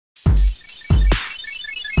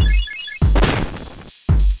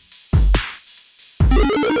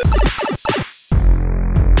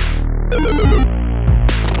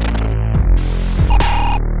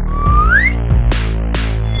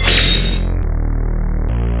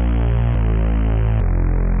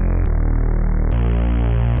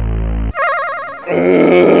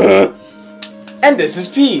And this is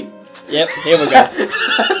Pete. Yep, here we go.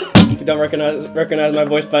 If you don't recognize my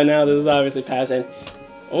voice by now, this is obviously Pabs. And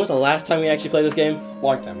when was the last time we actually played this game?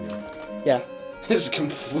 Long time ago. Yeah. This is a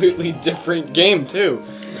completely different game, too.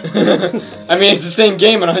 I mean, it's the same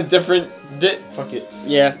game, but on a different... Fuck it.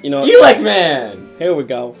 Yeah, you know... Man! Here we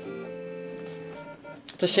go.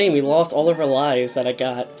 It's a shame we lost all of our lives that I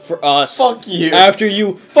got for us. Fuck you. After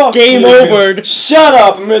you Fuck game you. overed. Shut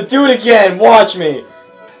up! I'm gonna do it again. Watch me.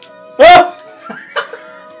 Ah!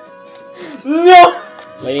 No!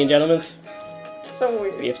 Ladies and gentlemen, So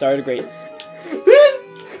weird. we have started great.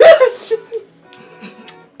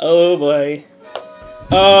 Oh boy.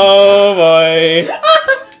 Oh boy.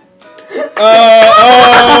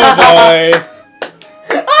 Oh boy.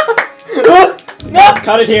 No!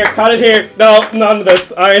 Cut it here, cut it here. No, none of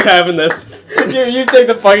this. I ain't having this. You take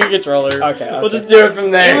the fucking controller. Okay. We'll just do it from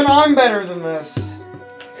there. Even I'm better than this.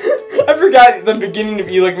 I forgot the beginning of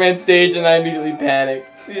Elec Man stage and I immediately panicked.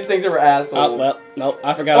 These things are assholes. Oh, well, no,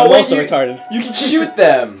 I forgot. Oh, I'm wait, also you- retarded. You can shoot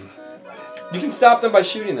them. You can stop them by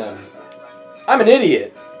shooting them. I'm an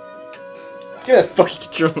idiot. Give me that fucking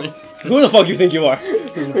controller. Who the fuck you think you are?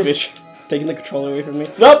 You bitch. Taking the controller away from me.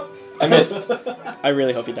 Nope. I missed. I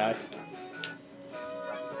really hope you die.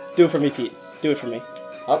 Do it for me, Pete. Do it for me.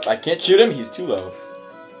 Oh, I can't shoot him. He's too low.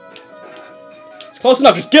 It's close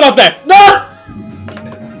enough. Just get off there. No!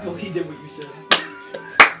 Well, he did what you said.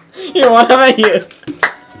 Here, what about you?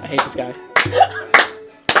 I hate this guy.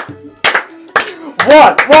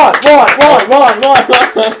 What?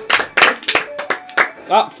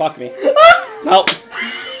 Oh, fuck me. Nope.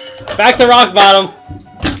 Back to rock bottom.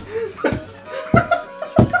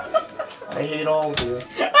 I hate all of you.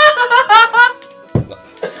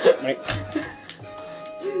 Right.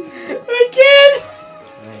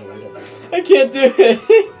 I can't do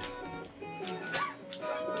it.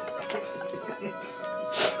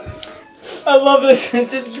 I love this.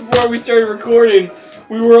 Just before we started recording,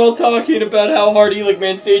 we were all talking about how hard Elec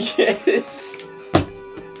Man stage is.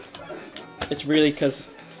 It's really because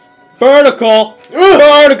vertical.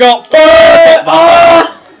 Vertical.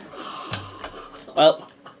 Ah! Well,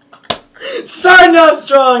 Starting off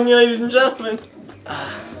strong, ladies and gentlemen.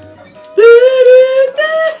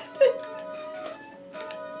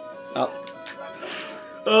 oh,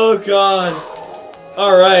 Oh god.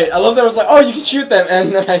 Alright, I love that I was like, oh, you can shoot them,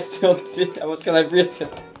 and then I still did. I was because I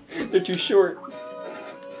realized they're too short.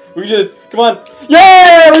 We just, come on.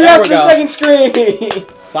 Yeah, we There got we to the go. second screen.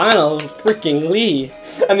 final freaking Lee.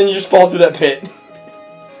 And then you just fall through that pit.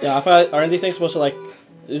 Yeah, I thought, aren't these things supposed to like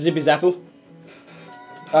zippy zappu?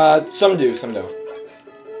 Some do, some don't.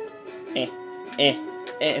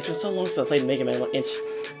 It's been so long since I played Mega Man. Like,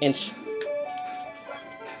 inch.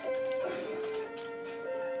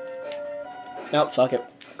 Nope, fuck it.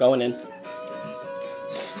 Going in.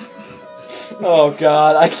 Oh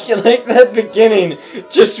god, I can't, like that beginning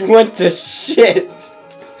just went to shit.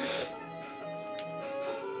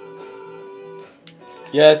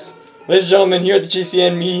 Yes, ladies and gentlemen, here at the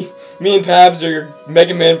GCN, me and Pabs are your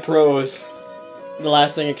Mega Man pros. The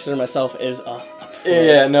last thing I consider myself is a pro.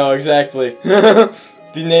 Yeah, no, exactly.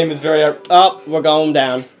 The name is very... Oh, we're going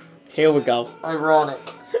down. Here we go. Ironic.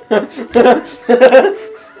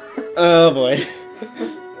 Oh boy.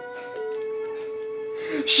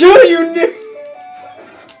 Shoot, you knew!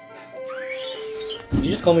 Did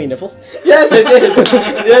you just call me a nipple? Yes, I did.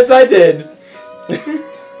 Yes, I did.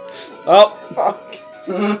 Oh, Fuck.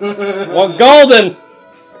 we're golden!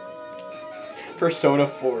 Persona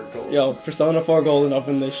 4 gold. Yo, Persona 4 golden up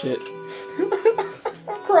in this shit.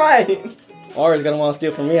 I'm crying. Or is gonna want to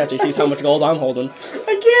steal from me after he sees how much gold I'm holding.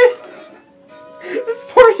 I can't. This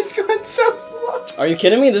party's going so long. Are you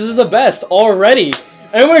kidding me? This is the best already.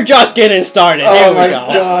 And we're just getting started. Here Oh we my go.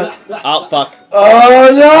 god. Oh, fuck. Oh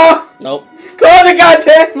Nope. no! Call the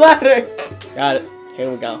goddamn ladder! Got it.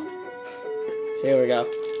 Here we go. Here we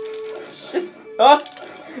go. Huh?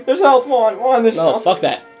 There's health, one, there's No, health. fuck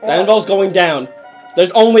that. That involves going down.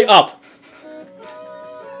 There's only up.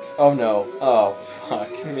 Oh no. Oh,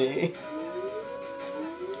 fuck me.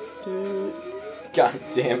 Dude. God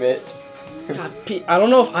damn it. God, Pete, I don't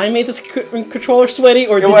know if I made this controller sweaty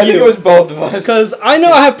or did I think you. it was both of us. Because I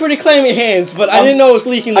know I have pretty clammy hands, but I didn't know it was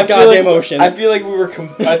leaking the I feel goddamn like, ocean. I feel like we were.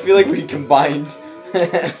 I feel like we combined.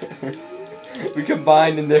 We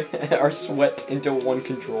combined in our sweat into one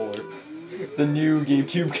controller. The new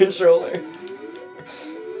GameCube controller.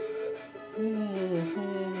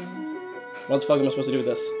 What the fuck am I supposed to do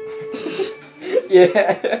with this?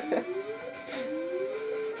 Yeah.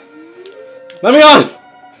 Let me on!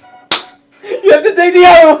 You have to take the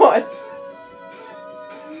other one.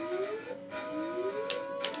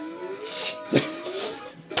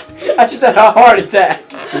 I just had a heart attack.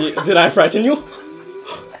 Did I frighten you?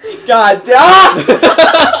 God damn!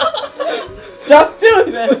 Stop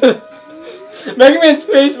doing that. Mega Man's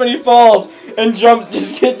face when he falls and jumps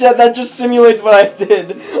that just simulates what I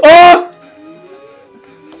did. Oh!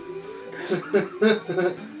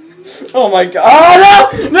 Oh my god! Oh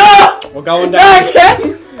no! No! We're going Not down.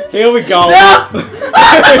 again! Here we go. No!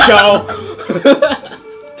 Here we go.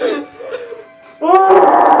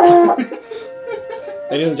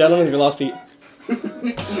 Ladies and gentlemen, we lost feet.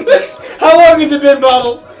 How long has it been,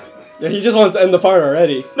 Bottles? Yeah, he just wants to end the part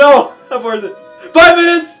already. No! How far is it? 5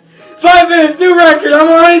 minutes! 5 minutes! New record! I'm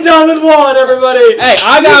already done with one, everybody! Hey,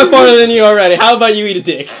 I got farther than you already. How about you eat a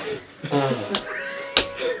dick?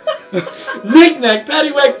 Knick-knack,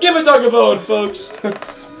 paddywhack, give a dog a bone, folks!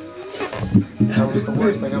 That was the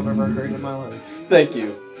worst thing I've ever heard in my life. Thank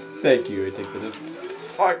you. Thank you, I take it.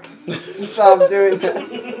 Fuck. Stop doing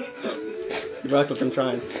that. You're welcome, I'm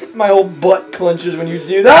trying. My whole butt clenches when you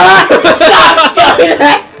do that. Stop doing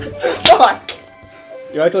that! Fuck!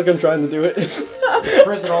 You act like I'm trying to do it. It's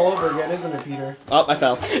prison all over again, isn't it, Peter? Oh, I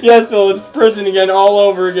fell. Yes, Phil, it's prison again, all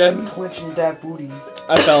over again. Clenching that booty.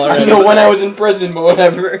 I fell I already. know when I was in prison, but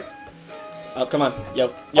whatever. Oh, come on.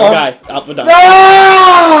 Yo, guy. Out the done.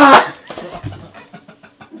 Ah!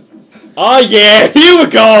 Oh, yeah. Here we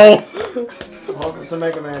go. Welcome to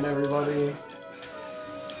Mega Man, everybody.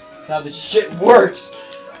 That's how this shit works.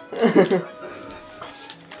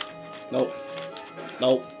 Nope.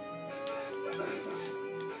 Nope.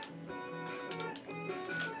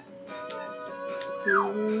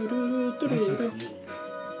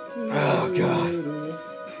 Oh, God.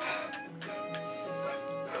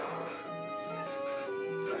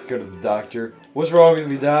 Go to the doctor. What's wrong with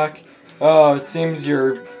me, Doc? Oh, it seems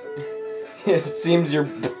you're... It seems you're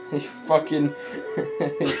fucking...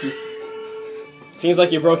 Seems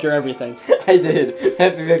like you broke your everything. I did.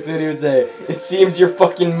 That's exactly what he would say. It seems your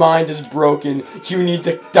fucking mind is broken. You need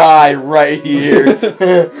to die right here.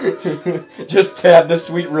 Just to have the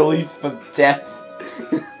sweet relief of death.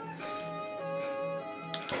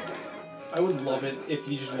 I would love it if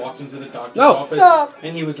you just walked into the doctor's No, office stop.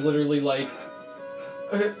 and he was literally like,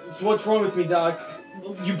 so what's wrong with me, Doc?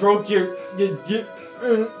 You broke your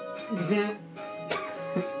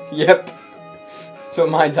Yep. That's what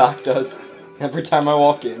my doc does. Every time I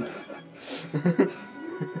walk in.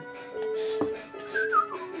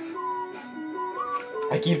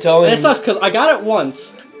 I keep telling And it sucks because I got it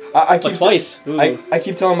once. I keep But twice. Ooh. I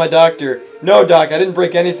keep telling my doctor, no, Doc, I didn't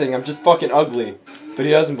break anything. I'm just fucking ugly. But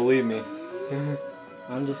he doesn't believe me.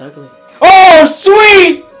 I'm just ugly. Oh,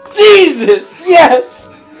 sweet Jesus!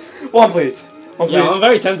 Yes! One, please. One, please. Yeah, I'm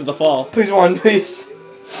very tempted to fall. Please, one, please.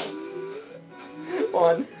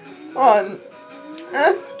 One. One.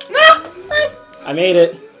 I made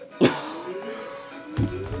it.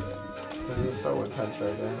 This is so intense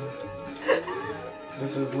right now.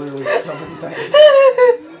 This is literally so intense. I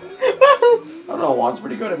don't know, Juan's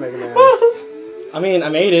pretty good at Mega Man. I mean, I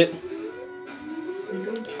made it.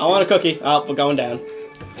 I want a cookie. Oh, we're going down.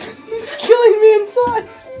 He's killing me inside.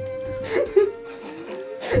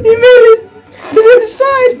 He made it to the other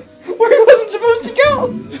side where he wasn't supposed to go.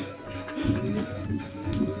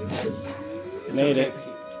 Made it.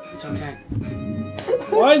 It's okay.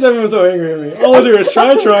 Why is everyone so angry at me? All I do is try.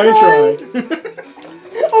 I'm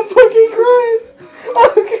fucking crying.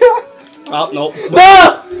 Oh god. Oh, nope.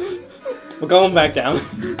 Ah! We're going back down.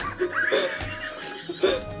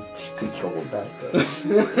 Going back there.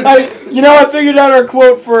 I figured out our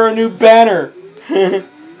quote for a new banner.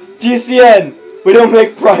 GCN. We don't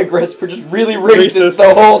make progress. We're just really racist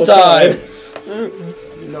the whole time.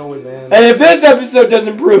 You know it, man. And if this episode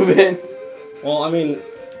doesn't prove it, Well, I mean,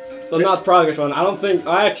 the not progress one. I don't think.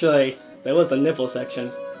 Actually, there was the nipple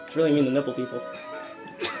section. It's really mean to nipple people.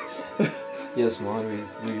 yes, Mom,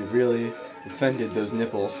 we really offended those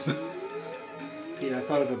nipples. Yeah, I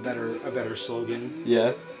thought of a better slogan.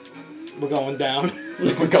 Yeah, We're going down.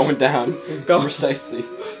 we're going down. Go. Precisely.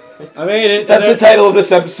 I made it. That's the title of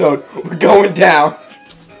this episode. We're going down.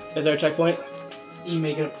 Is there a checkpoint? You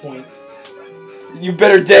make it a point. You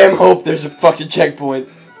better damn hope there's a fucking checkpoint.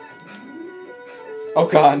 Oh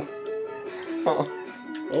god. Oh.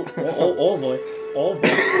 Oh boy. Oh boy.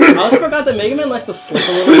 I also forgot that Mega Man likes to slip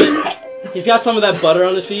a little bit. He's got some of that butter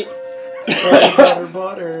on his feet.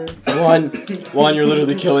 Butter. One, you're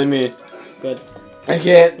literally killing me. Good. I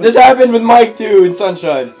can't. This happened with Mike too in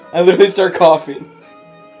Sunshine. I literally start coughing.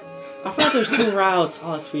 I forgot there's 2 routes.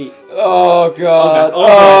 Oh, that's sweet. Oh god. Okay.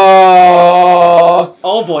 Oh.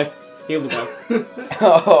 Oh boy. Here we go.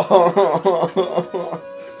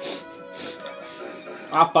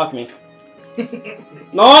 Ah, fuck me.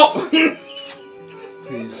 No!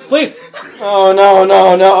 Please. Please! Oh, no,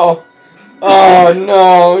 no, no. Oh,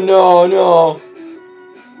 no, no, no.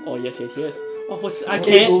 Oh, yes, yes, yes. Oh, what's... I It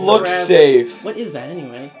can't looks grab... safe. What is that,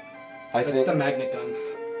 anyway? I It's think... the magnet gun.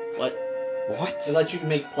 What? What? It lets you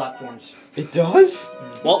make platforms. It does?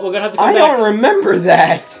 Well, we're gonna have to come I back. don't remember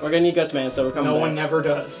that. We're gonna need Guts Man, so we're coming No back. one never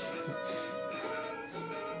does.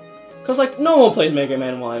 Cause, like, no one plays Mega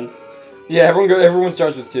Man 1. Yeah, everyone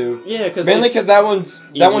starts with 2. Yeah, cause Mainly it's because that one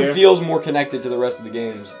easier. feels more connected to the rest of the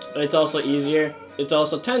games. It's also easier. It's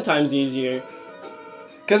also 10 times easier.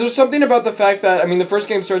 Because there's something about the fact that, I mean, the first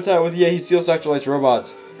game starts out with, yeah, he steals sexualized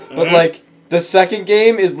robots. But, Mhm. like, the second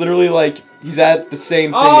game is literally, like, he's at the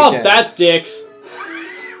same thing Oh, again. that's dicks.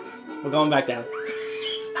 We're going back down.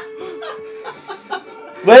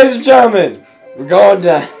 Ladies and gentlemen, we're going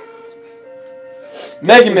down.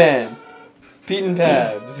 Mega Man. Pete and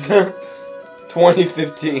Pabs.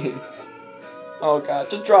 2015. Oh, God.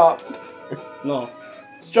 Just drop. No.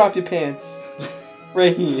 Just drop your pants.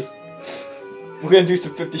 Right here. We're gonna do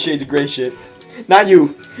some 50 Shades of Grey shit. Not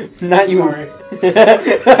you. Not you. Sorry.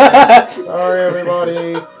 Sorry,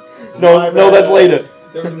 everybody. No, My no, that's bad. later.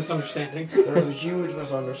 There was a misunderstanding. There was a huge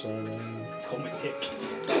misunderstanding. It's called my dick.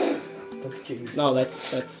 That's keys. No,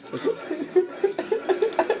 that's...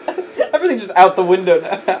 Everything's just out the window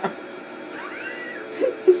now.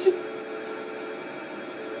 It's just...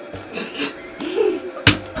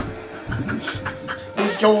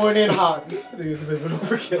 He's going in hot. I think it's a bit of an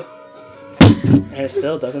overkill. And it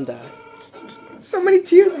still doesn't die. So many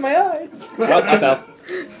tears in my eyes. Oh, I fell.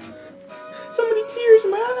 So many tears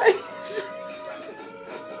in my eyes.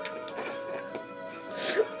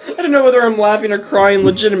 I don't know whether I'm laughing or crying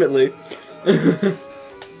legitimately. I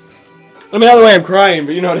mean, either way, I'm crying,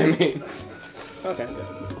 but you know what I mean. Okay, good.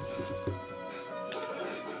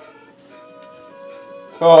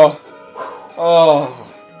 Oh. Oh.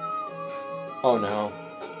 Oh no.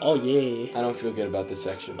 Oh, yeah. I don't feel good about this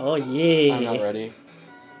section. Oh, yeah. I'm not ready.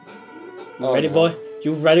 You Oh, ready, no. boy?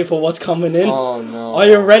 You ready for what's coming in? Oh no. Are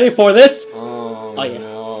you ready for this? Oh, Oh, yeah.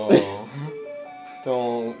 no.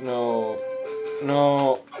 Don't, no.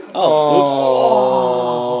 No. Oh, oops.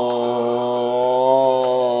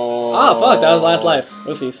 Oh. Ah, fuck, that was last life.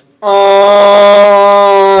 Oopsies.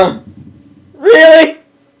 Really?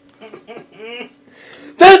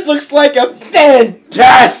 This looks like a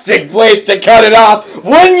fantastic place to cut it off.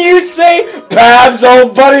 Wouldn't you say, Pabs,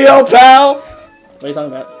 old buddy, old pal? What are you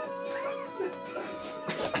talking about?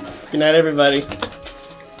 Good night, everybody.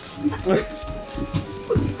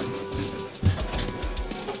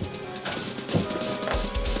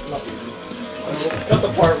 Cut the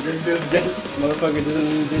part. We're gonna do this again. Motherfucker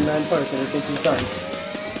didn't do 9 parts and it thinks he's done.